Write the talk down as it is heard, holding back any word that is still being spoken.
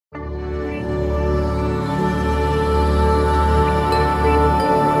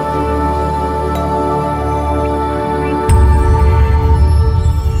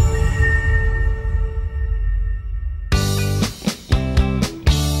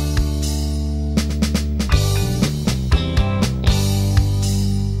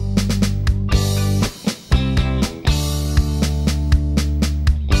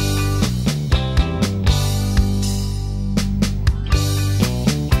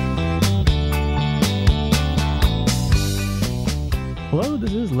Hello,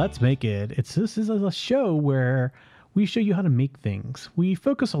 this is Let's Make It. This is a show where we show you how to make things. We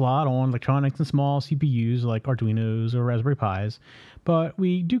focus a lot on electronics and small CPUs like Arduinos or Raspberry Pis, but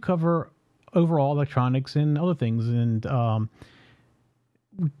we do cover overall electronics and other things, and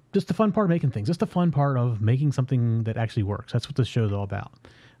just the fun part of making things, just the fun part of making something that actually works. That's what this show is all about.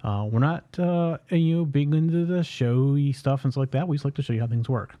 We're not big into the showy stuff and stuff like that. We just like to show you how things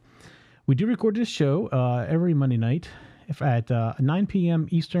work. We do record this show every Monday night at 9 p.m.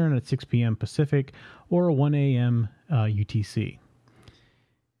 Eastern, at 6 p.m. Pacific, or 1 a.m. UTC.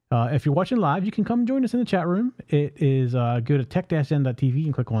 If you're watching live, you can come join us in the chat room. It is go to tech-n.tv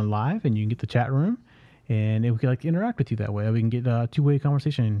and click on live, and you can get the chat room. And we like to interact with you that way. We can get a two-way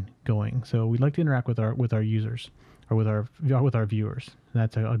conversation going. So we'd like to interact with our users or with our viewers.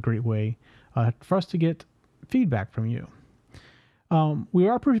 That's a great way for us to get feedback from you. We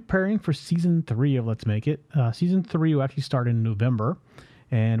are preparing for season 3 of Let's Make It. Season 3 will actually start in November,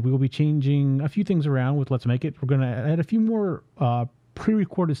 and we will be changing a few things around with Let's Make It. We're going to add a few more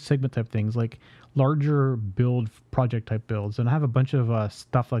pre-recorded segment type things, like larger build project type builds. And I have a bunch of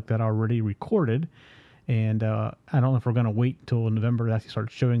stuff like that already recorded. And I don't know if we're going to wait until November to actually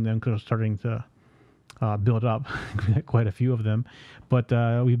start showing them, because we're starting to build up quite a few of them. But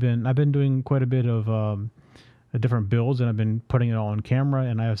I've been doing quite a bit of different builds, and I've been putting it all on camera,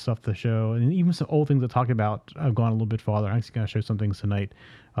 and I have stuff to show. And even some old things I talked about, I've gone a little bit farther. I'm actually going to show some things tonight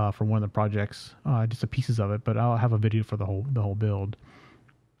from one of the projects, just the pieces of it, but I'll have a video for the whole build.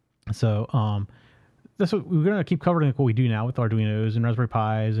 So that's what we're going to keep covering, like what we do now with Arduinos and Raspberry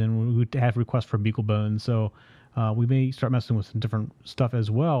Pis, and we have requests for BeagleBones. So we may start messing with some different stuff as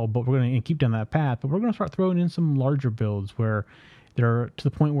well, but we're going to keep down that path. But we're going to start throwing in some larger builds where they're to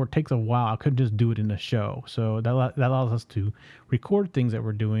the point where it takes a while. I couldn't just do it in a show. So that allows us to record things that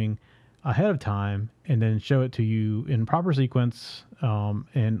we're doing ahead of time and then show it to you in proper sequence,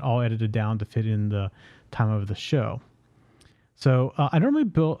 and all edited down to fit in the time of the show. So I'm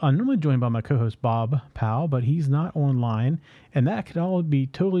normally joined by my co-host Bob Powell, but he's not online, and that could all be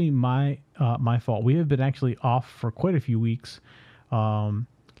totally my fault. We have been actually off for quite a few weeks.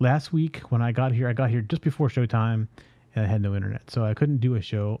 Last week when I got here just before showtime, and I had no internet, so I couldn't do a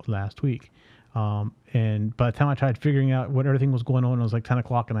show last week. And by the time I tried figuring out what everything was going on, it was like 10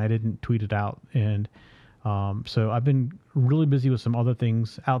 o'clock, and I didn't tweet it out. And so I've been really busy with some other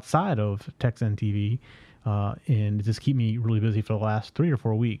things outside of Tech-N TV. And it just keep me really busy for the last 3 or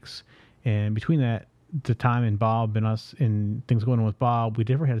 4 weeks. And between that, the time and Bob and us and things going on with Bob, we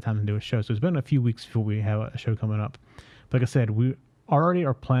never had time to do a show. So it's been a few weeks before we have a show coming up. But like I said, we already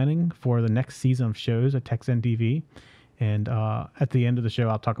are planning for the next season of shows at Tech-N TV. And at the end of the show,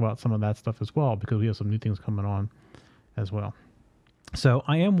 I'll talk about some of that stuff as well, because we have some new things coming on as well. So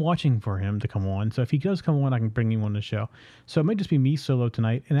I am watching for him to come on. So if he does come on, I can bring him on the show. So it might just be me solo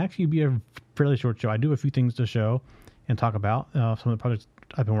tonight, and actually be a fairly short show. I do have a few things to show and talk about. Some of the projects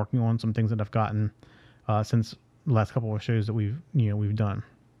I've been working on, some things that I've gotten since the last couple of shows that we've done.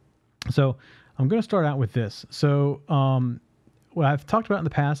 So I'm going to start out with this. So what I've talked about in the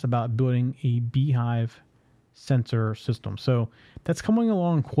past about building a beehive sensor system. So that's coming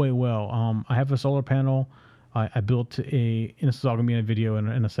along quite well. I have a solar panel. I built and this is all going to be in a video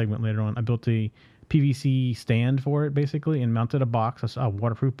and a segment later on. I built a PVC stand for it, basically, and mounted a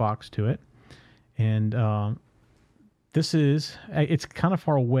waterproof box to it. And it's kind of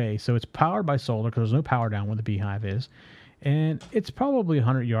far away. So it's powered by solar, because there's no power down where the beehive is. And it's probably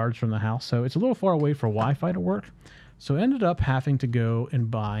 100 yards from the house. So it's a little far away for Wi-Fi to work. So I ended up having to go and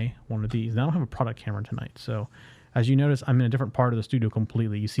buy one of these. Now I don't have a product camera tonight. So as you notice, I'm in a different part of the studio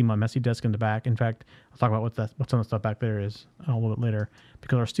completely. You see my messy desk in the back. In fact, I'll talk about what's on the stuff back there is a little bit later,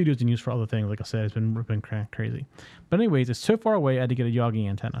 because our studio's been used for other things. Like I said, it's been crazy. But anyways, it's so far away, I had to get a Yagi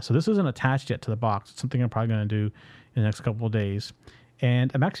antenna. So this isn't attached yet to the box. It's something I'm probably going to do in the next couple of days.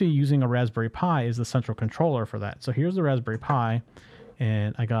 And I'm actually using a Raspberry Pi as the central controller for that. So here's the Raspberry Pi,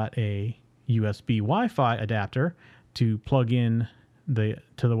 and I got a USB Wi-Fi adapter to plug in the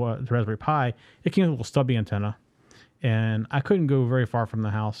Raspberry Pi. It came with a little stubby antenna, and I couldn't go very far from the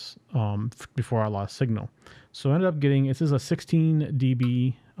house before I lost signal. So I ended up getting, this is a 16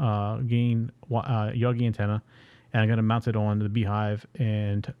 dB gain Yagi antenna, and I'm going to mount it on the beehive.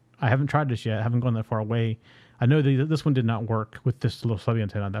 And I haven't tried this yet. I haven't gone that far away. I know this one did not work with this little stubby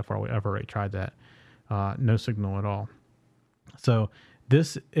antenna that far away. I've already tried that. No signal at all. So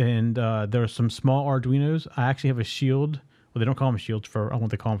this, and there are some small Arduinos. I actually have a shield. Well, they don't call them shields I don't know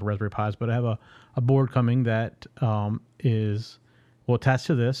what they call them for Raspberry Pis, but I have a board coming that will attach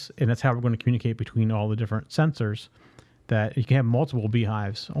to this, and that's how we're going to communicate between all the different sensors. That you can have multiple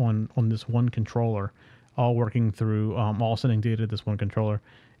beehives on this one controller. all working through, all sending data to this one controller.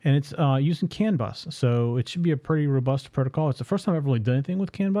 And it's using CAN bus. So it should be a pretty robust protocol. It's the first time I've really done anything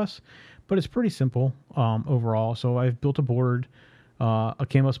with CAN bus, but it's pretty simple overall. So I've built a board, a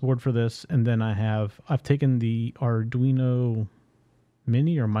CAN bus board for this. And then I've taken the Arduino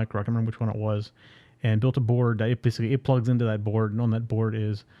Mini or Micro, I can't remember which one it was, and built a board that it plugs into that board. And on that board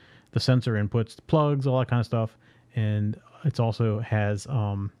is the sensor inputs, plugs, all that kind of stuff. And it also has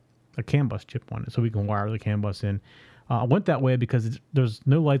a CAN bus chip on it, so we can wire the CAN bus in. I went that way because there's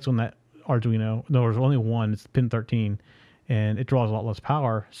no lights on that Arduino. No, there's only one. It's pin 13, and it draws a lot less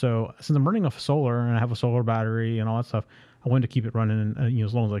power. So since I'm running off solar and I have a solar battery and all that stuff, I wanted to keep it running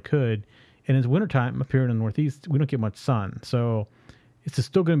as long as I could. And it's wintertime up here in the Northeast. We don't get much sun, so it's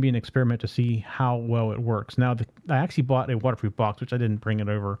still going to be an experiment to see how well it works. Now, I actually bought a waterproof box, which I didn't bring it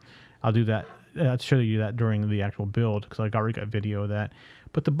over. I'll do that. I'll show you that during the actual build because I already got video of that.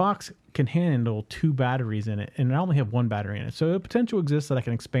 But the box can handle 2 batteries in it, and I only have 1 battery in it. So the potential exists that I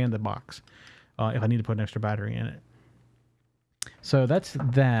can expand the box if I need to put an extra battery in it. So that's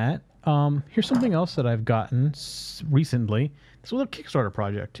that. Here's something else that I've gotten recently. This was a Kickstarter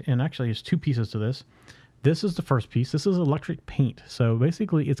project, and actually there's 2 pieces to this. This is the first piece. This is electric paint. So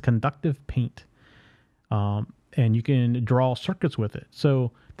basically it's conductive paint. And you can draw circuits with it.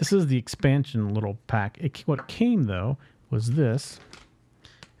 So this is the expansion little pack. What came though was this.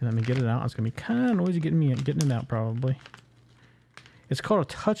 And let me get it out. It's gonna be kind of noisy getting it out probably. It's called a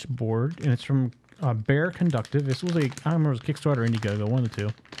touch board, and it's from Bear Conductive. This was I remember it was Kickstarter, Indiegogo, one of the two.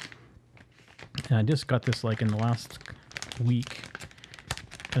 And I just got this like in the last week,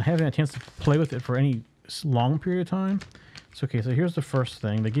 and I haven't had a chance to play with it for any long period of time. So okay, so here's the first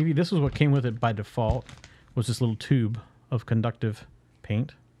thing they give you. This is what came with it by default. Was this little tube of conductive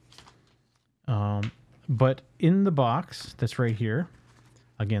paint. But in the box that's right here,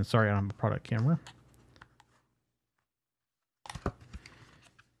 again, sorry I don't have a product camera.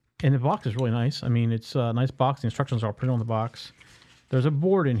 And the box is really nice. I mean, it's a nice box. The instructions are printed on the box. There's a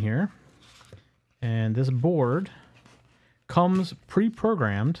board in here. And this board comes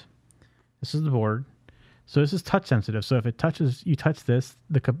pre-programmed. This is the board. So this is touch sensitive. So if it touches, you touch this,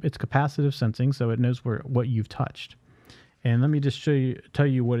 it's capacitive sensing, so it knows what you've touched. And let me just tell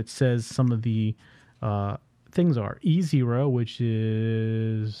you what it says. Some of the things are E0, which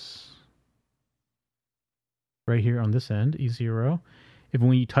is right here on this end. E0.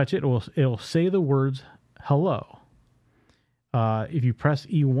 When you touch it, it'll say the words hello. If you press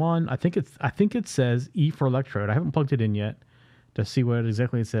E1, I think it says E for electrode. I haven't plugged it in yet to see what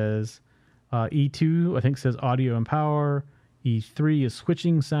exactly it says. E2, I think, says audio and power. E3 is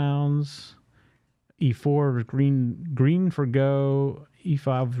switching sounds. E4 is green for go.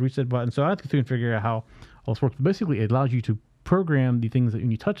 E5 is reset button. So I have to go through and figure out how all this works. But basically, it allows you to program the things that when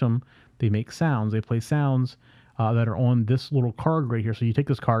you touch them, they make sounds. They play sounds that are on this little card right here. So you take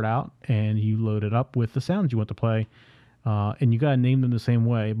this card out and you load it up with the sounds you want to play. And you got to name them the same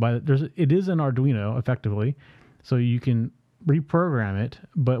way. But it is an Arduino, effectively. So you can reprogram it,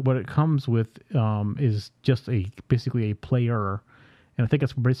 but what it comes with is just basically a player, and I think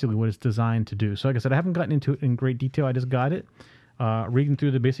that's basically what it's designed to do. So like I said, I haven't gotten into it in great detail. I just got it, reading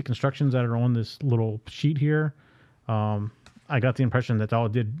through the basic instructions that are on this little sheet here. I got the impression that all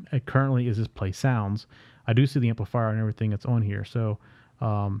it did currently is just play sounds. I do see the amplifier and everything that's on here. So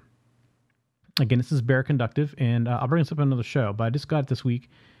again, this is Bear Conductive, and I'll bring this up in another show, but I just got it this week.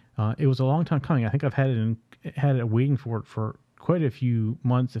 It was a long time coming. I think I've had it waiting for it for quite a few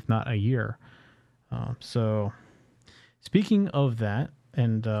months, if not a year. So speaking of that,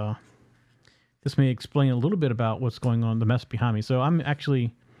 and this may explain a little bit about what's going on, the mess behind me. So I'm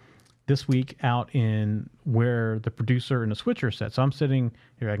actually this week out in where the producer and the switcher set. So I'm sitting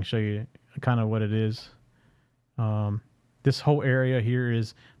here. I can show you kind of what it is. This whole area here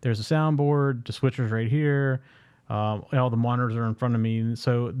there's a soundboard, the switcher's right here. All the monitors are in front of me.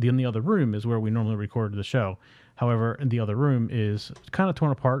 So in the other room is where we normally record the show. However, in the other room is kind of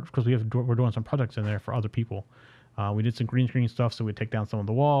torn apart because we're doing some projects in there for other people. We did some green screen stuff, so we take down some of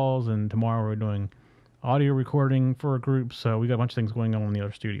the walls. And tomorrow we're doing audio recording for a group. So we got a bunch of things going on in the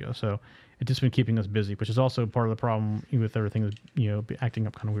other studio. So it's just been keeping us busy, which is also part of the problem with everything, acting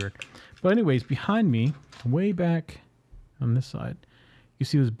up kind of weird. But anyways, behind me, way back on this side, you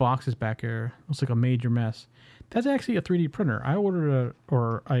see those boxes back there. Looks like a major mess. That's actually a 3D printer.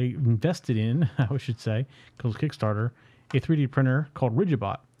 I invested in, I should say, because Kickstarter, a 3D printer called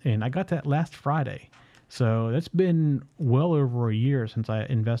Rigibot, and I got that last Friday. So that's been well over a year since I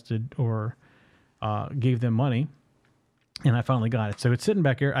invested or gave them money, and I finally got it. So it's sitting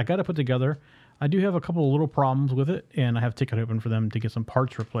back here. I got to put together I do have a couple of little problems with it, and I have ticket open for them to get some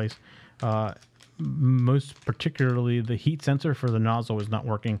parts replaced. Most particularly, the heat sensor for the nozzle is not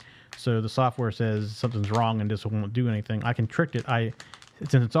working. So the software says something's wrong and this won't do anything. I can trick it.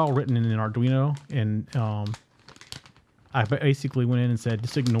 Since it's all written in an Arduino, and I basically went in and said,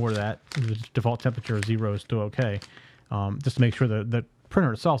 just ignore that. The default temperature of 0 is still okay. Just to make sure that the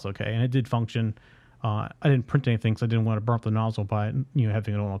printer itself's okay. And it did function. I didn't print anything because I didn't want to burn up the nozzle by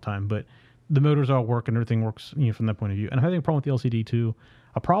having it on all the time. But the motors all work and everything works from that point of view. And I'm having a problem with the LCD too.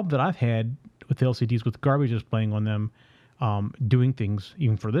 A problem that I've had with the LCDs with garbage displaying on them, doing things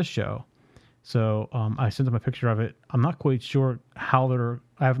even for this show. So I sent them a picture of it. I'm not quite sure how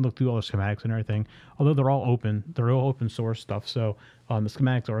I haven't looked through all the schematics and everything, although they're all open. They're all open source stuff, so the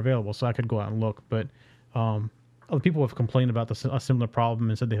schematics are available, so I could go out and look. But other people have complained about a similar problem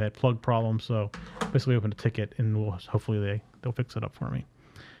and said they had plug problems, so basically opened a ticket, and hopefully they'll fix it up for me.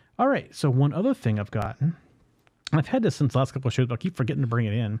 All right, so one other thing I've gotten, I've had this since the last couple of shows, but I keep forgetting to bring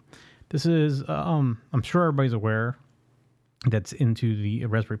it in. This is, I'm sure everybody's aware that's into the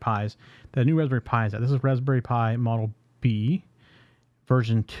Raspberry Pis. The new Raspberry Pi is out. This is Raspberry Pi Model B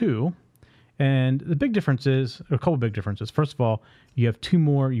version 2. And the big difference is, a couple big differences. First of all, you have 2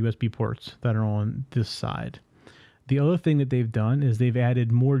 more USB ports that are on this side. The other thing that they've done is they've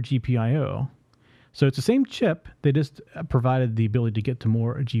added more GPIO. So it's the same chip. They just provided the ability to get to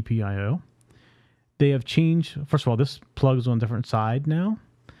more GPIO. They have changed, first of all, this plugs on a different side now.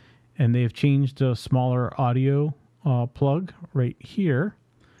 And they have changed a smaller audio plug right here,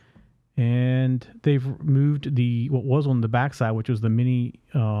 and they've moved what was on the back side, which was the mini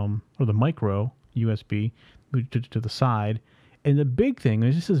or the micro USB, moved it to the side. And the big thing,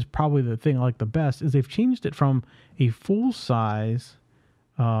 and this is probably the thing I like the best, is they've changed it from a full-size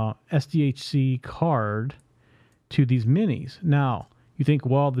SDHC card to these minis. Now, you think,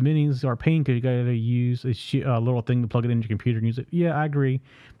 well, the minis are a pain because you got to use a little thing to plug it into your computer and use it. Yeah, I agree.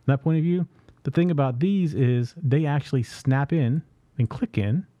 From that point of view, the thing about these is they actually snap in and click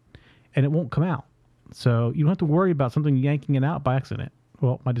in, and it won't come out. So you don't have to worry about something yanking it out by accident.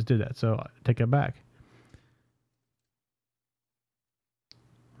 Well, I just did that, so I take it back.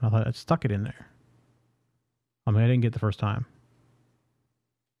 I thought I stuck it in there. I mean, I didn't get it the first time.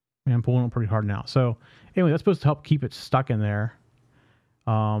 I mean, I'm pulling it pretty hard now. So anyway, that's supposed to help keep it stuck in there.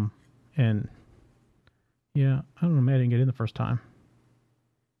 And yeah, I don't know, maybe I didn't get in the first time.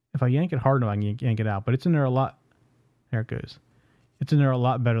 If I yank it hard enough, I can yank it out, but it's in there a lot. There it goes. It's in there a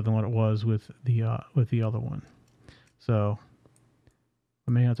lot better than what it was with the other one. So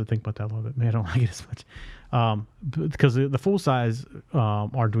I may have to think about that a little bit. Maybe I don't like it as much. Because the full size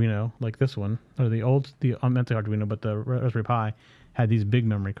Arduino, like this one, or I meant the Arduino, but the Raspberry Pi had these big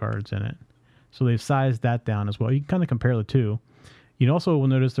memory cards in it. So they've sized that down as well. You can kind of compare the two. You also will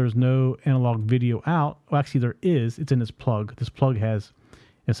notice there's no analog video out. Well, actually there is. It's in this plug. This plug has,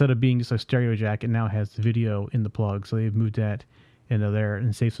 instead of being just a stereo jack, it now has the video in the plug. So they've moved that into there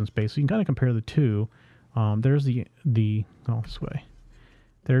and saved some space. So you can kind of compare the two. There's this way.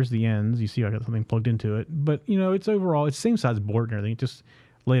 There's the ends. You see I got something plugged into it. But, it's overall, it's the same size board and everything. It just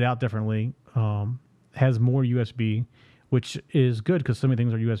laid out differently. Has more USB, which is good because so many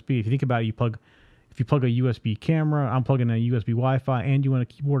things are USB. If you think about it, if you plug a USB camera, I'm plugging a USB Wi-Fi, and you want a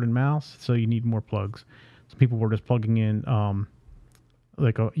keyboard and mouse, so you need more plugs. Some people were just plugging in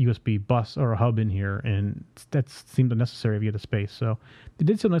like a USB bus or a hub in here, and that seemed unnecessary if you had the space. So they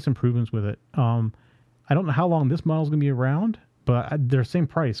did some nice improvements with it. I don't know how long this model is going to be around, but they're the same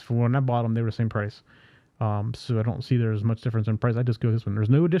price. For when I bought them, they were the same price. So I don't see there's much difference in price. I just go with this one. There's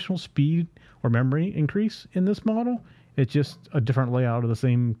no additional speed or memory increase in this model. It's just a different layout of the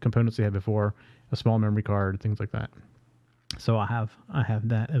same components they had before, a small memory card, things like that. So I have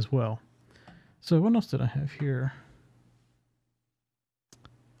that as well. So what else did I have here?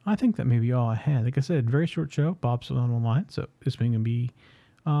 I think that may be all I had. Like I said, very short show. Bob's still on online, so this thing can be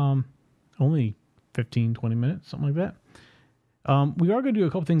only 15, 20 minutes, something like that. We are going to do a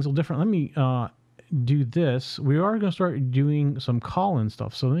couple things a little different. Let me do this. We are going to start doing some call-in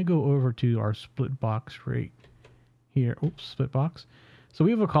stuff. So let me go over to our split box right here. Oops, split box. So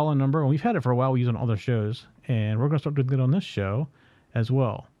we have a call-in number, and we've had it for a while. We use it on other shows, and we're going to start doing it on this show as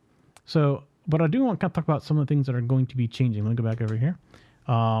well. So, but I do want to kind of talk about some of the things that are going to be changing. Let me go back over here.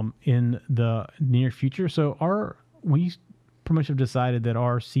 In the near future. So we pretty much have decided that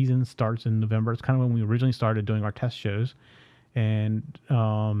our season starts in November. It's kind of when we originally started doing our test shows, and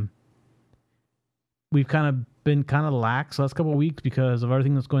we've kind of been kind of lax the last couple of weeks because of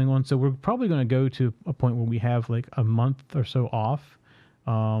everything that's going on. So we're probably going to go to a point where we have like a month or so off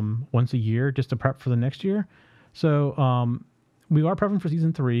once a year just to prep for the next year. So we are prepping for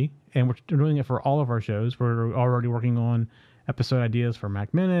season 3, and we're doing it for all of our shows. We're already working on episode ideas for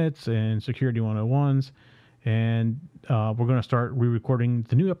Mac Minutes and Security 101s, and we're going to start re-recording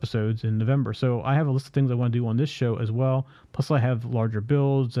the new episodes in November. So I have a list of things I want to do on this show as well. Plus, I have larger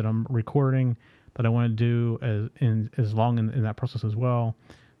builds that I'm recording that I want to do as long in that process as well.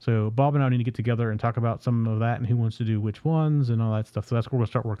 So Bob and I need to get together and talk about some of that and who wants to do which ones and all that stuff. So that's where we'll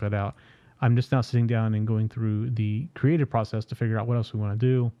start working that out. I'm just now sitting down and going through the creative process to figure out what else we want to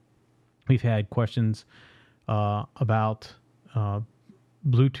do. We've had questions about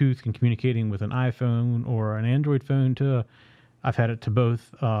Bluetooth and communicating with an iPhone or an Android phone I've had it to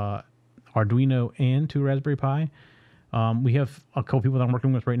both Arduino and to Raspberry Pi. We have a couple people that I'm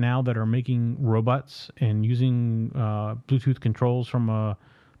working with right now that are making robots and using Bluetooth controls from a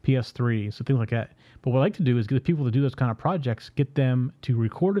PS3, so things like that. But what I like to do is get the people to do those kind of projects, get them to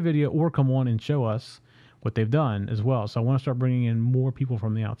record a video or come on and show us what they've done as well. So I want to start bringing in more people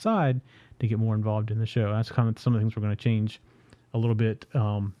from the outside to get more involved in the show. That's kind of some of the things we're going to change a little bit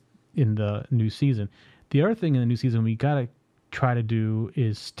in the new season. The other thing in the new season we got to try to do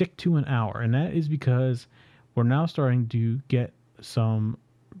is stick to an hour, and that is because we're now starting to get some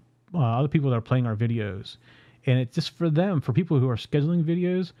other people that are playing our videos. And it's just for them, for people who are scheduling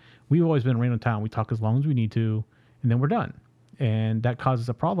videos, we've always been random time. We talk as long as we need to, and then we're done. And that causes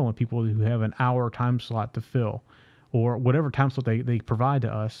a problem with people who have an hour time slot to fill, or whatever time slot they provide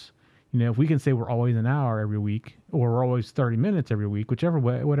to us. You know, if we can say we're always an hour every week, or we're always 30 minutes every week, whichever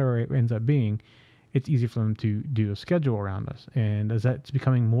way, whatever it ends up being, it's easy for them to do a schedule around us. And as that's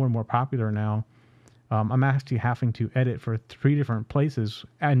becoming more and more popular now, I'm actually having to edit for 3 different places.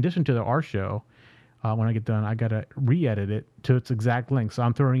 In addition to our show, when I get done, I got to re-edit it to its exact length. So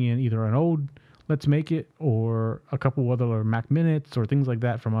I'm throwing in either an old Let's Make It or a couple other Mac Minutes or things like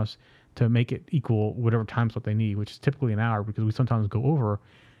that from us to make it equal whatever time slot they need, which is typically an hour because we sometimes go over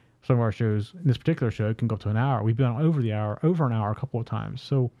some of our shows. In this particular show, it can go up to an hour. We've been over an hour a couple of times.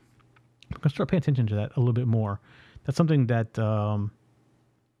 So I'm going to start paying attention to that a little bit more. That's something that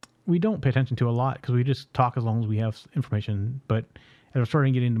we don't pay attention to a lot because we just talk as long as we have information. But as we're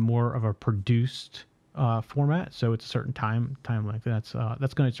starting to get into more of a produced format, so it's a certain time length, that's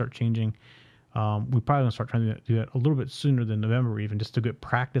going to start changing. We probably going to start trying to do that a little bit sooner than November, even just to get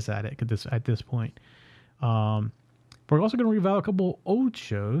practice at it at this point. We're also going to revive a couple old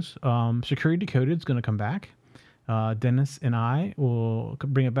shows. Security Decoded is going to come back. Dennis and I will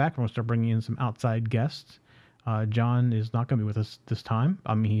bring it back. We're going to start bringing in some outside guests. John is not going to be with us this time.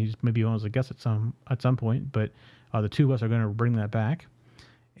 I mean, he's maybe on as a guest at some point, but the two of us are going to bring that back.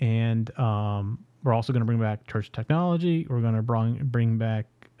 And we're also going to bring back Church Technology. We're going to bring back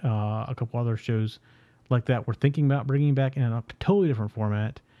a couple other shows like that. We're thinking about bringing back in a totally different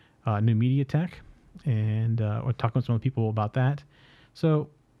format, New Media Tech, and we're talking with some of the people about that. So,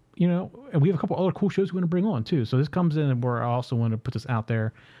 you know, and we have a couple other cool shows we want to bring on too. So this comes in, and I also want to put this out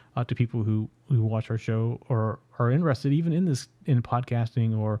there to people who watch our show or are interested even in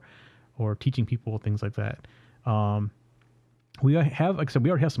podcasting or teaching people things like that. We have, like I said, we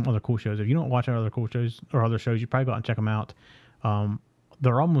already have some other cool shows. If you don't watch our other cool shows or other shows, you probably go out and check them out.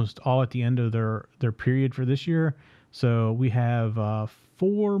 They're almost all at the end of their period for this year. So we have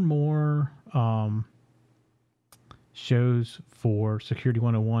 4 more shows for Security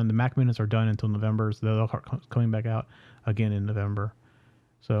 101. The Mac Minutes are done until November, so they'll start coming back out again in November.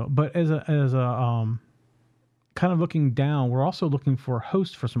 So, but as a kind of looking down, we're also looking for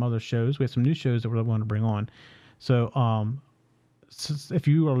hosts for some other shows. We have some new shows that we want to bring on. So, if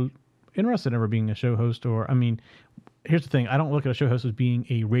you are interested in ever being a show host, or, I mean, here's the thing. I don't look at a show host as being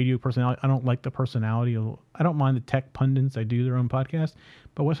a radio personality. I don't like the personality. I don't mind the tech pundits. I do their own podcast,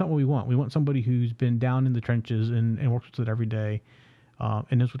 but that's not what we want. We want somebody who's been down in the trenches and works with it every day,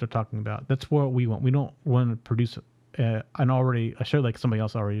 and knows what they're talking about. That's what we want. We don't want to produce a show like somebody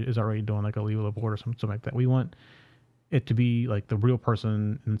else is already doing, like a Leo Laporte or something like that. We want it to be like the real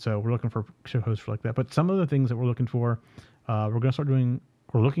person, and so we're looking for show hosts for like that. But some of the things that we're looking for, we're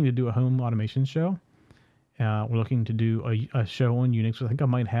looking to do a home automation show. We're looking to do a show on Unix. I think I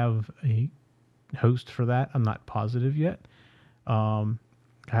might have a host for that. I'm not positive yet. I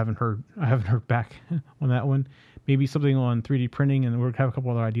haven't heard back on that one. Maybe something on 3D printing, and we'll have a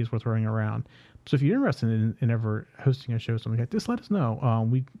couple other ideas we're throwing around. So if you're interested in ever hosting a show, something like that, just let us know.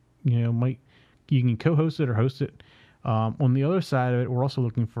 You can co-host it or host it. On the other side of it, we're also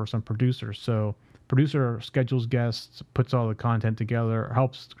looking for some producers. So producer schedules guests, puts all the content together,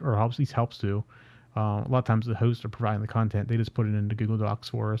 helps to. A lot of times the hosts are providing the content. They just put it into Google Docs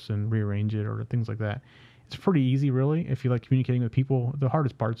for us and rearrange it or things like that. It's pretty easy, really, if you like communicating with people. The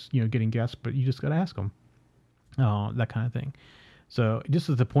hardest part's, getting guests, but you just got to ask them, that kind of thing. So just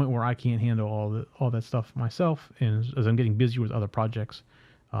at the point where I can't handle all that stuff myself, and as I'm getting busy with other projects,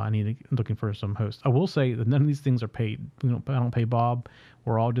 looking for some hosts. I will say that none of these things are paid. I don't pay Bob.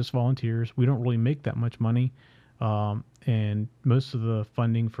 We're all just volunteers. We don't really make that much money, and most of the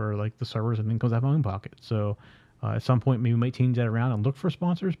funding for like the servers and things comes out of my own pocket. So at some point, maybe we might change that around and look for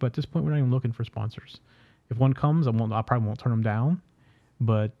sponsors. But at this point, we're not even looking for sponsors. If one comes, I probably won't turn them down.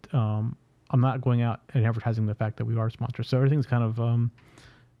 But I'm not going out and advertising the fact that we are sponsors. So everything's kind of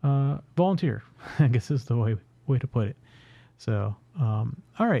volunteer, I guess is the way to put it. So, all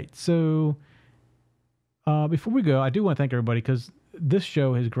right. So before we go, I do want to thank everybody because this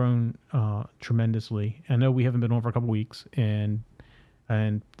show has grown tremendously. I know we haven't been on for a couple weeks, and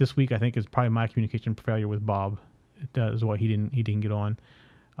this week I think is probably my communication failure with Bob. That is why he didn't get on.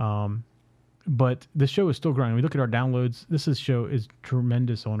 But the show is still growing. We look at our downloads. Show is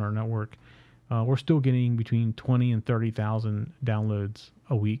tremendous on our network. We're still getting between 20 and 30,000 downloads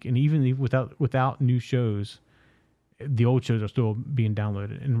a week, and even without new shows, the old shows are still being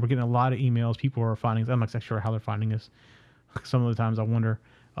downloaded. And we're getting a lot of emails. People are finding us. I'm not sure how they're finding us. Some of the times I wonder,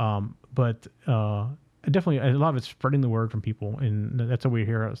 but definitely a lot of it's spreading the word from people, and that's what we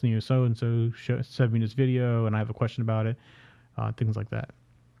hear. It's so and so sent me this video, and I have a question about it, things like that.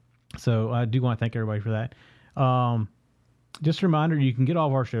 So I do want to thank everybody for that. Just a reminder, you can get all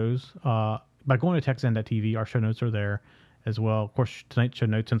of our shows by going to TechZen.tv. Our show notes are there as well. Of course, tonight's show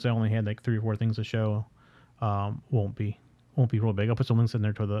notes, since I only had like 3 or 4 things to show, won't be real big. I'll put some links in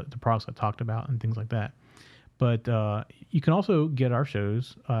there to the products I talked about and things like that. But you can also get our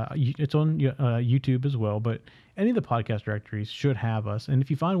shows. It's on YouTube as well. But any of the podcast directories should have us. And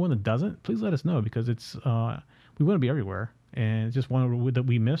if you find one that doesn't, please let us know, because it's we want to be everywhere. And it's just one that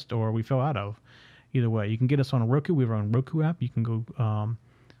we missed or we fell out of. Either way, you can get us on a Roku. We have our own Roku app. You can go on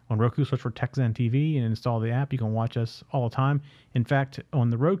Roku, search for TechZen TV, and install the app. You can watch us all the time. In fact, on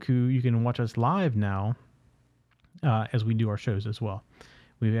the Roku, you can watch us live now as we do our shows as well.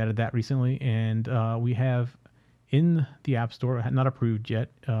 We've added that recently, and we have in the App Store, not approved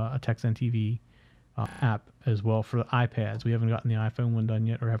yet, a TechZen TV app as well for the iPads. We haven't gotten the iPhone one done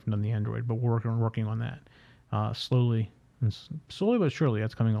yet, or haven't done the Android, but we're working on that slowly but surely.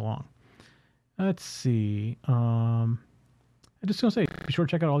 That's coming along. Let's see. I'm just gonna say, be sure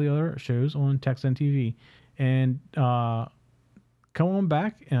to check out all the other shows on TechZen TV, and come on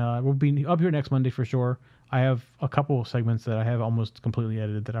back. We'll be up here next Monday for sure. I have a couple of segments that I have almost completely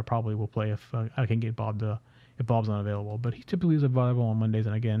edited that I probably will play if I can get Bob if Bob's not available. But he typically is available on Mondays,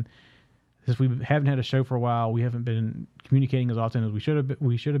 and again, since we haven't had a show for a while, we haven't been communicating as often as we should have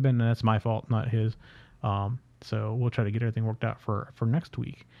been, and that's my fault, not his. So we'll try to get everything worked out for next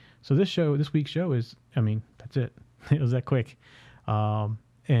week. So this week's show is, that's it. It was that quick.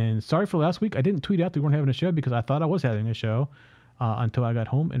 And sorry for last week. I didn't tweet out that we weren't having a show because I thought I was having a show until I got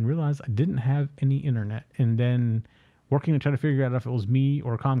home and realized I didn't have any internet. And then working and trying to figure out if it was me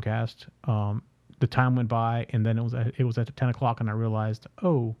or Comcast, the time went by, and then it was at 10 o'clock, and I realized,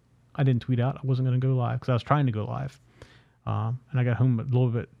 oh, I didn't tweet out. I wasn't going to go live because I was trying to go live. And I got home a little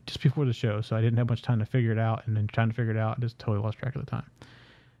bit just before the show, so I didn't have much time to figure it out. And then trying to figure it out, I just totally lost track of the time.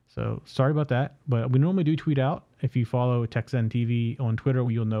 So sorry about that. But we normally do tweet out. If you follow TechZen TV on Twitter,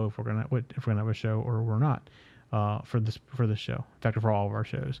 you'll know if we're gonna have a show or we're not for this show. In fact, for all of our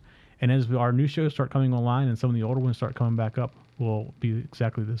shows. And as our new shows start coming online and some of the older ones start coming back up, we'll be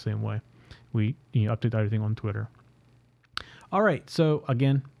exactly the same way. We update everything on Twitter. All right. So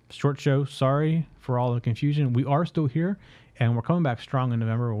again, short show. Sorry for all the confusion. We are still here, and we're coming back strong in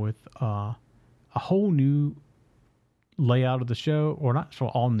November with a whole new layout of the show, or not so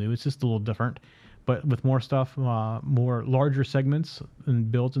all new. It's just a little different, but with more stuff, more larger segments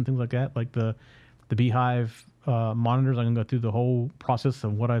and builds and things like that. Like the Beehive monitors, I'm gonna go through the whole process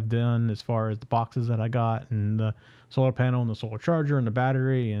of what I've done as far as the boxes that I got, and the solar panel and the solar charger and the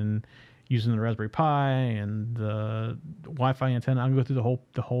battery, and using the Raspberry Pi and the Wi-Fi antenna. I'm gonna go through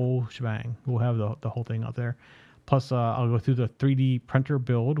the whole shebang. We'll have the whole thing out there. Plus, I'll go through the 3D printer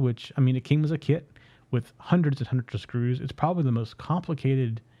build, which, it came as a kit with hundreds and hundreds of screws. It's probably the most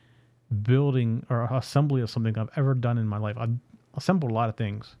complicated building or assembly of something I've ever done in my life. I've assembled a lot of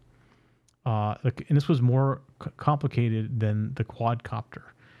things. And this was more complicated than the quadcopter,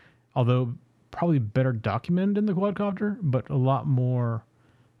 although probably better documented than the quadcopter, but a lot more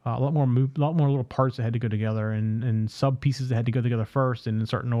little parts that had to go together and sub pieces that had to go together first and in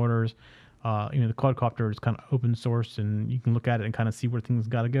certain orders. The quadcopter is kind of open source, and you can look at it and kind of see where things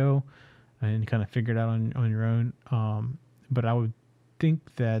got to go and kind of figure it out on your own. But I would think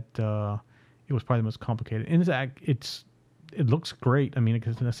that it was probably the most complicated. And it looks great.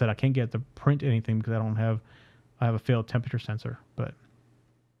 Because I said, I can't get to print anything because I don't have I have a failed temperature sensor. But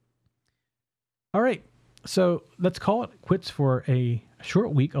all right, so let's call it quits for a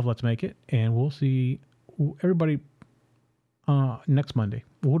short week of Let's Make It, and we'll see everybody next Monday.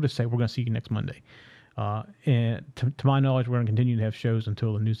 We'll just say we're going to see you next Monday. And to my knowledge, we're going to continue to have shows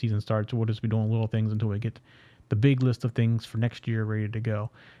until the new season starts. We'll just be doing little things until we get the big list of things for next year ready to go.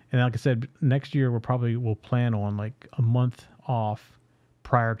 And like I said, next year we'll plan on like a month off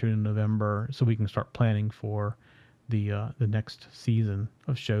prior to November, so we can start planning for the next season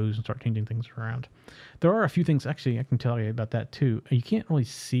of shows and start changing things around. There are a few things actually I can tell you about that too. You can't really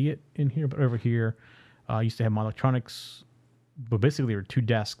see it in here, but over here, I used to have my electronics. But basically, there were two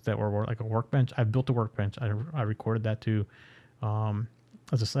desks that were like a workbench. I built a workbench. I recorded that too,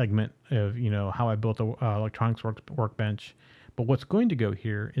 as a segment of how I built a electronics workbench. But what's going to go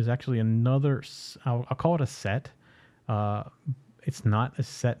here is actually another. I'll call it a set. It's not a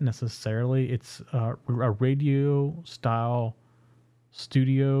set necessarily. It's a radio style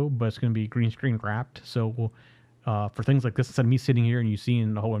studio, but it's going to be green screen wrapped. So for things like this, instead of me sitting here and you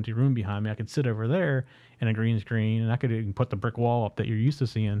seeing the whole empty room behind me, I could sit over there in a green screen, and I could even put the brick wall up that you're used to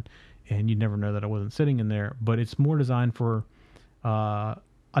seeing, and you'd never know that I wasn't sitting in there. But it's more designed for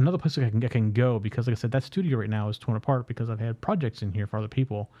another place I can go, because like I said, that studio right now is torn apart because I've had projects in here for other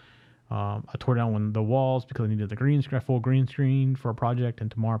people. I tore down the walls because I needed the full green screen for a project, and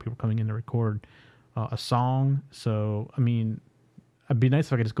tomorrow people are coming in to record a song. So, I mean, it'd be nice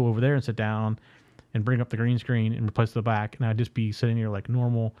if I could just go over there and sit down and bring up the green screen and replace the back, and I'd just be sitting here like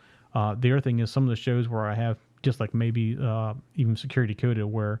normal. The other thing is some of the shows where I have just like maybe even security coded,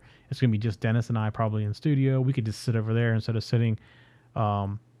 where it's going to be just Dennis and I probably in studio. We could just sit over there instead of sitting,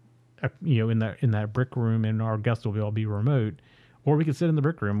 in that brick room, and our guests will all be remote. Or we could sit in the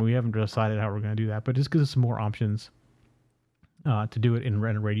brick room. We haven't decided how we're going to do that, but just gives us some more options to do it in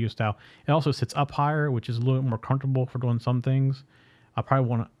a radio style. It also sits up higher, which is a little bit more comfortable for doing some things. I probably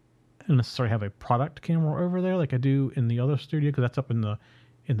want to necessarily have a product camera over there like I do in the other studio, because that's up in the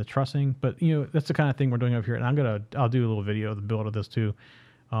trussing. But that's the kind of thing we're doing over here, and I'll do a little video of the build of this too.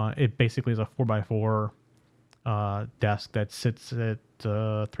 It basically is a 4x4 desk that sits at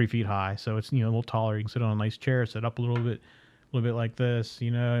 3 feet high, so it's a little taller. You can sit on a nice chair, sit up a little bit like this, a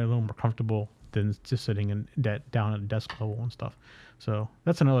little more comfortable than just sitting down at a desk level and stuff. So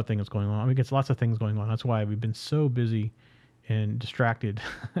that's another thing that's going on. I mean, it's lots of things going on. That's why we've been so busy and distracted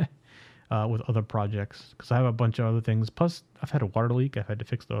with other projects, because I have a bunch of other things. Plus, I've had a water leak. I've had to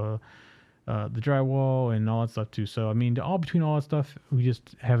fix the drywall and all that stuff too. So I mean, between all that stuff, we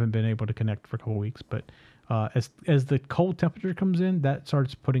just haven't been able to connect for a couple of weeks. But as the cold temperature comes in, that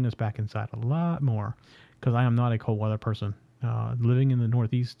starts putting us back inside a lot more, because I am not a cold weather person. Living in the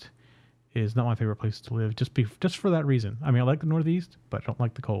Northeast is not my favorite place to live, just for that reason. I mean, I like the Northeast, but I don't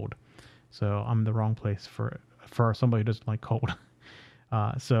like the cold. So I'm the wrong place for somebody who doesn't like cold.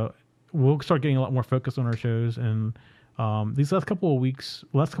 So we'll start getting a lot more focused on our shows. And these last couple of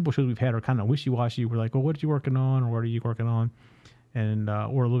shows we've had are kind of wishy-washy. We're like, well, what are you working on, or what are you working on? And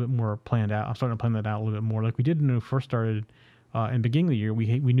we're a little bit more planned out. I'm starting to plan that out a little bit more. Like we did when we first started in the beginning of the year.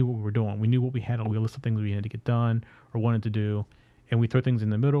 We knew what we were doing. We knew what we had on a list of things we had to get done or wanted to do. And we throw things in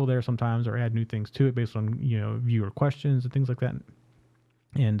the middle there sometimes, or add new things to it based on viewer questions and things like that.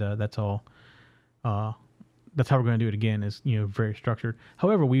 And that's all. That's how we're going to do it again, is very structured.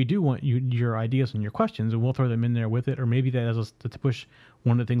 However, we do want your ideas and your questions, and we'll throw them in there with it. Or maybe that is us to push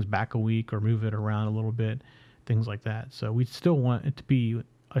one of the things back a week or move it around a little bit, things like that. So we still want it to be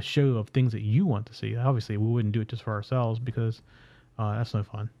a show of things that you want to see. Obviously, we wouldn't do it just for ourselves, because that's no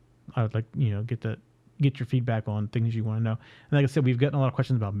fun. I would like get your feedback on things you want to know. And like I said, we've gotten a lot of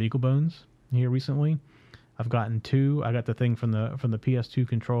questions about BeagleBones here recently. I've gotten 2. I got the thing from the PS2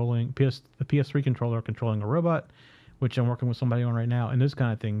 the PS3 controller controlling a robot, which I'm working with somebody on right now, and those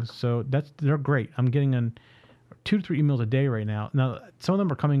kind of things. So they're great. I'm getting 2 to 3 emails a day right now. Now, some of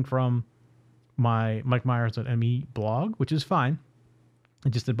them are coming from my Mike Myers.me blog, which is fine.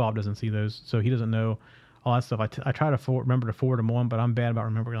 It's just that Bob doesn't see those, so he doesn't know all that stuff. I try to remember to forward them on, but I'm bad about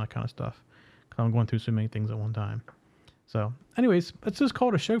remembering that kind of stuff, because I'm going through so many things at one time. So anyways, let's just call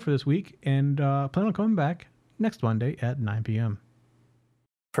it a show for this week, and plan on coming back next Monday at 9 p.m.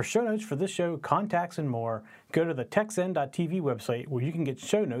 For show notes for this show, contacts, and more, go to the TechZen.tv website, where you can get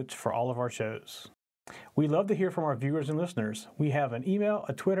show notes for all of our shows. We love to hear from our viewers and listeners. We have an email,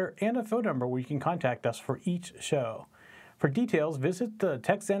 a Twitter, and a phone number where you can contact us for each show. For details, visit the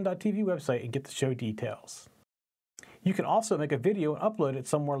TechZen.tv website and get the show details. You can also make a video and upload it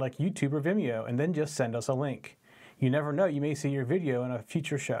somewhere like YouTube or Vimeo, and then just send us a link. You never know, you may see your video in a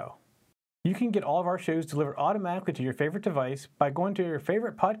future show. You can get all of our shows delivered automatically to your favorite device by going to your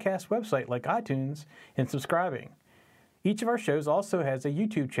favorite podcast website like iTunes and subscribing. Each of our shows also has a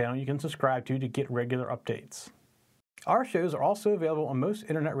YouTube channel you can subscribe to get regular updates. Our shows are also available on most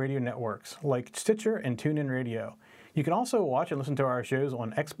internet radio networks like Stitcher and TuneIn Radio. You can also watch and listen to our shows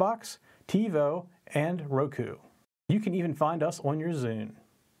on Xbox, TiVo, and Roku. You can even find us on your Zune.